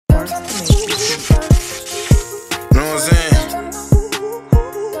Know what I'm saying?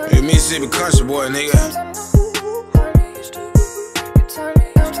 You Mississippi country boy, nigga.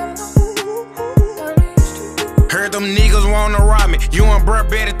 Heard them niggas wanna rob me. You and bruh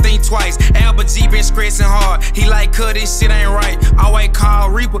better think twice. Albert G been stressing hard. He like, cut this shit ain't right. Always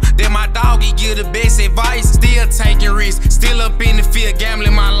call Reaper. Then my dog, he give the best advice. Still taking risks. Still up in the field,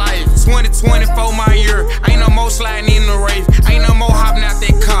 gambling my life. 2024 my year. Ain't no more sliding in the rave. Ain't no more hopping out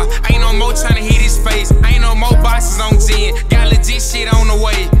that car. Ain't no more trying to hit his face. Ain't no more boxes on 10. Got legit shit on the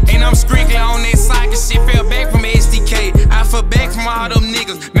way. And I'm strictly on that soccer shit. Fell back from SDK. I fell back from all them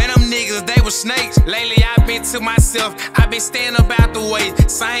niggas. Man, them niggas, they were snakes. Lately, I been to myself, I been standing up out the way.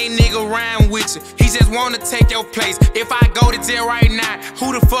 Same nigga around with you, he just wanna take your place. If I go to jail right now,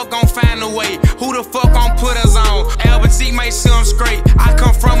 who the fuck gon' find a way? Who the fuck gon' put us on? Albert G make sure I'm straight. I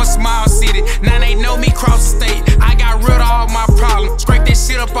come from a small city, now they know me cross the state. I got rid of all my problems, scrape that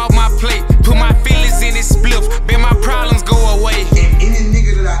shit up off my plate. Put my feelings in this spliff, bet my problems go away. And any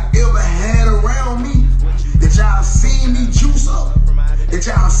nigga that I ever had around me, that y'all seen me juice up, that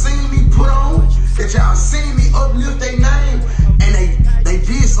y'all seen me put on, that y'all seen me uplift their name, and they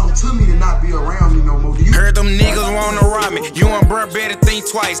did something to me to not be around me no more. Heard them niggas wanna rob me. You and bruh better think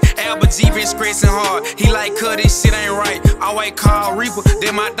twice. Albert G been stressing hard. He like, cut this shit ain't right. Always call Reaper.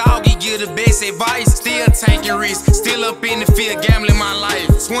 Then my dog, he give the best advice. Still taking risks. Still up in the field, gambling my life.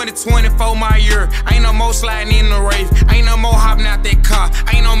 2024 my year. Ain't no more sliding in the rave. Ain't no more hopping out that car.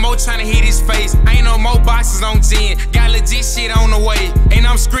 Ain't no more trying to hit his face. Ain't no more boxes on 10. Got legit shit on the way. And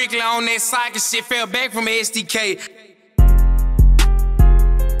I'm strictly on that soccer shit. Fell back from SDK.